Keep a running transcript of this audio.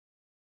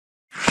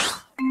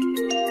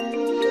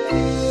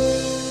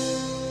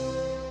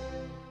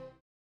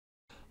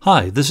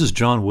Hi, this is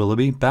John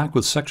Willoughby, back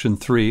with Section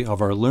 3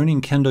 of our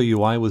Learning Kendo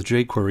UI with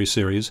jQuery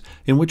series,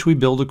 in which we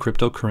build a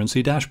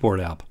cryptocurrency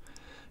dashboard app.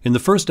 In the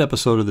first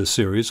episode of this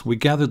series, we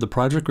gathered the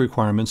project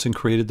requirements and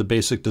created the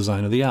basic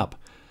design of the app.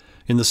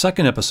 In the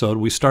second episode,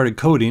 we started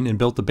coding and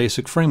built the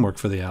basic framework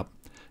for the app.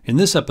 In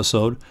this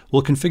episode,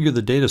 we'll configure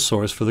the data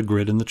source for the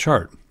grid and the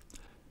chart.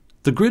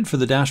 The grid for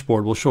the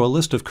dashboard will show a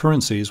list of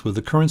currencies with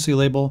the currency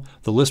label,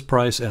 the list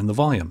price, and the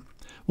volume.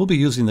 We'll be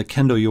using the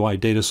Kendo UI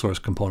Datasource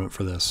component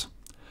for this.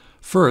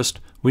 First,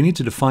 we need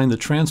to define the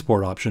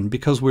transport option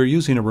because we're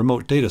using a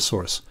remote data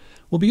source.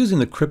 We'll be using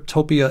the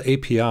Cryptopia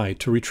API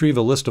to retrieve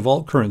a list of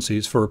alt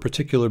currencies for a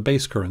particular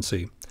base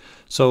currency.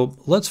 So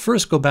let's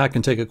first go back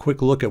and take a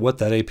quick look at what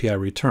that API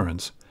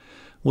returns.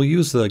 We'll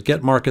use the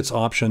getMarkets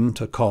option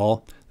to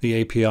call the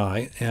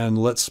API, and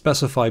let's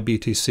specify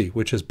BTC,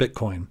 which is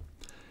Bitcoin.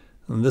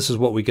 And this is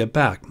what we get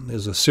back.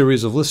 There's a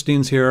series of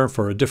listings here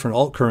for different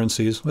alt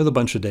currencies with a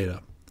bunch of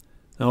data.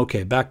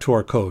 Okay, back to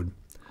our code.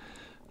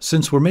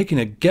 Since we're making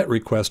a GET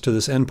request to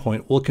this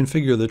endpoint, we'll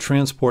configure the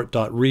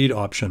transport.read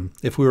option.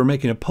 If we were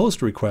making a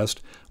POST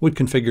request, we'd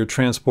configure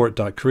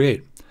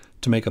transport.create.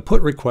 To make a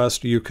PUT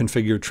request, you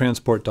configure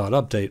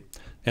transport.update.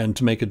 And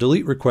to make a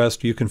delete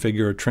request, you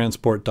configure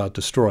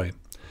transport.destroy.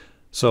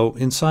 So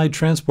inside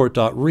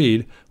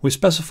transport.read, we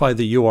specify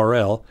the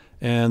URL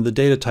and the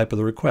data type of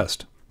the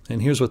request.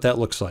 And here's what that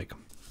looks like.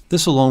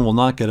 This alone will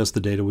not get us the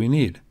data we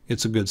need.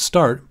 It's a good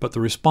start, but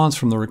the response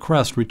from the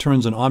request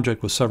returns an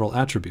object with several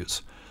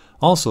attributes.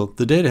 Also,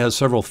 the data has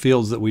several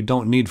fields that we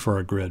don't need for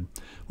our grid.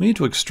 We need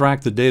to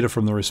extract the data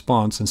from the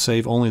response and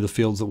save only the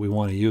fields that we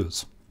want to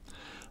use.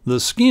 The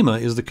schema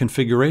is the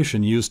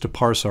configuration used to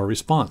parse our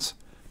response.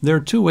 There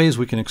are two ways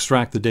we can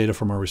extract the data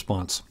from our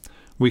response.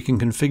 We can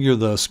configure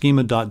the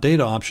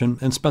schema.data option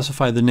and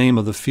specify the name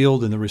of the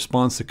field in the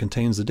response that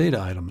contains the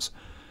data items.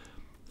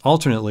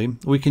 Alternately,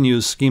 we can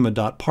use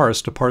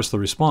schema.parse to parse the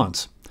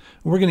response.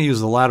 We're going to use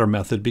the latter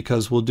method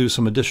because we'll do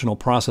some additional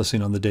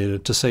processing on the data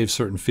to save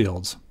certain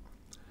fields.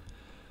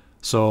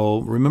 So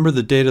remember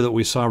the data that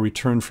we saw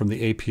returned from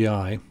the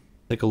API.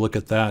 Take a look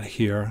at that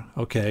here.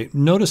 Okay,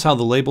 notice how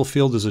the label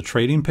field is a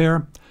trading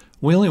pair.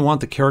 We only want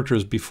the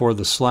characters before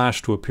the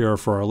slash to appear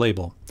for our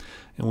label.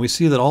 And we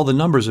see that all the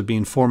numbers are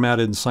being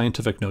formatted in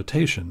scientific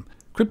notation.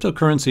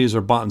 Cryptocurrencies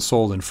are bought and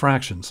sold in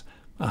fractions.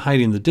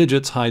 Hiding the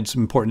digits hides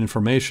important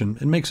information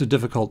and makes it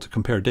difficult to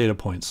compare data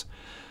points.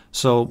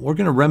 So we're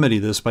going to remedy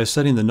this by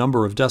setting the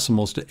number of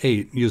decimals to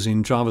 8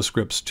 using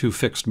JavaScript's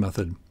toFixed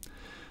method.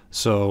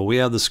 So we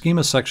add the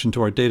schema section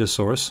to our data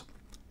source.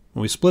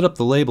 We split up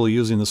the label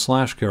using the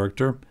slash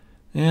character,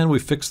 and we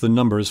fix the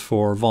numbers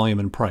for volume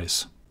and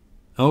price.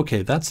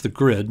 Okay, that's the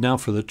grid. Now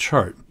for the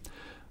chart.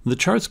 The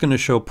chart's going to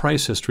show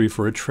price history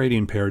for a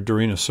trading pair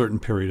during a certain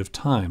period of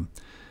time.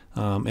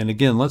 And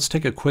again, let's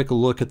take a quick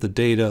look at the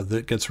data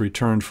that gets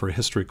returned for a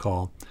history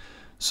call.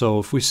 So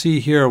if we see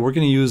here, we're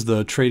going to use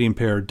the trading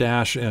pair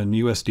dash and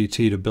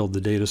USDT to build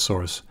the data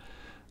source.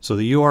 So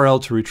the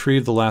URL to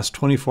retrieve the last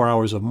 24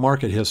 hours of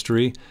market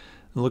history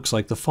looks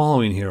like the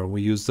following here.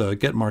 We use the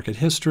get market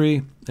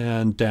history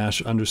and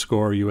dash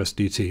underscore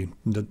USDT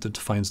that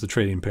defines the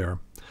trading pair.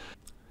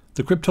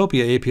 The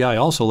Cryptopia API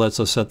also lets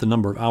us set the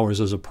number of hours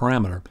as a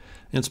parameter.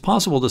 It's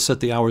possible to set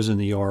the hours in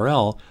the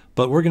URL,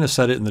 but we're going to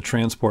set it in the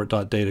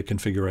transport.data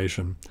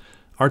configuration.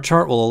 Our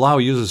chart will allow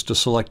users to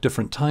select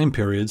different time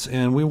periods,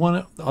 and we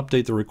want to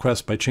update the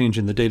request by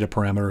changing the data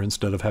parameter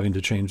instead of having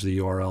to change the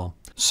URL.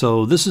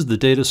 So this is the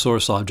data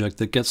source object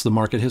that gets the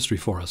market history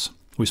for us.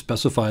 We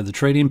specify the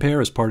trading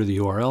pair as part of the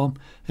URL,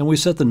 and we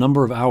set the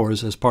number of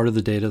hours as part of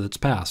the data that's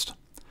passed.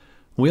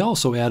 We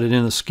also added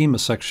in a schema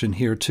section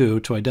here too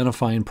to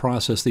identify and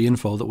process the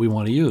info that we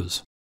want to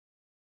use.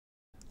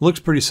 Looks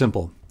pretty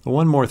simple.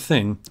 One more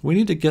thing, we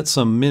need to get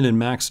some min and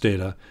max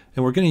data,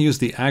 and we're going to use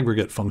the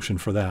aggregate function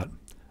for that.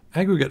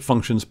 Aggregate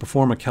functions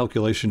perform a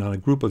calculation on a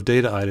group of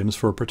data items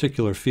for a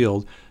particular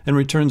field and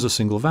returns a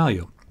single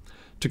value.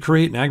 To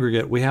create an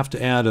aggregate, we have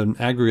to add an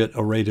aggregate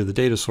array to the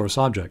data source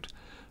object.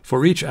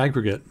 For each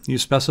aggregate, you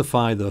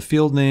specify the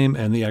field name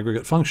and the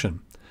aggregate function.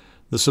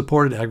 The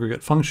supported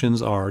aggregate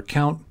functions are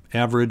count,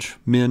 average,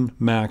 min,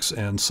 max,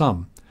 and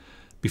sum.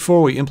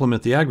 Before we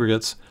implement the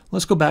aggregates,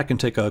 let's go back and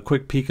take a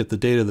quick peek at the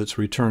data that's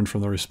returned from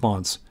the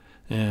response.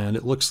 And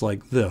it looks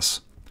like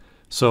this.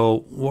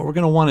 So what we're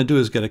going to want to do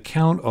is get a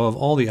count of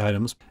all the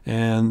items,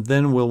 and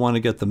then we'll want to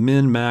get the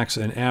min, max,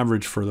 and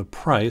average for the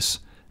price.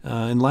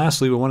 And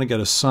lastly, we want to get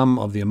a sum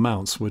of the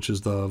amounts, which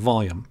is the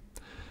volume.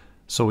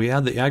 So we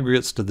add the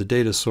aggregates to the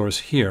data source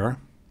here,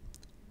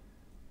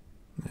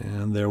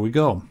 and there we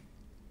go.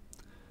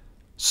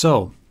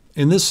 So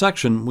in this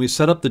section, we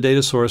set up the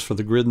data source for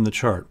the grid and the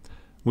chart.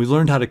 We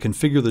learned how to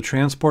configure the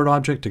transport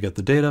object to get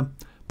the data,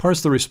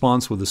 parse the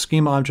response with the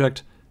schema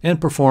object, and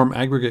perform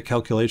aggregate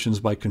calculations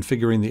by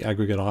configuring the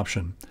aggregate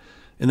option.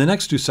 In the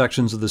next two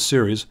sections of this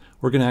series,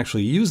 we're going to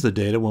actually use the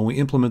data when we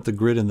implement the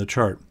grid and the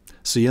chart.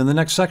 See you in the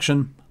next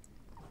section.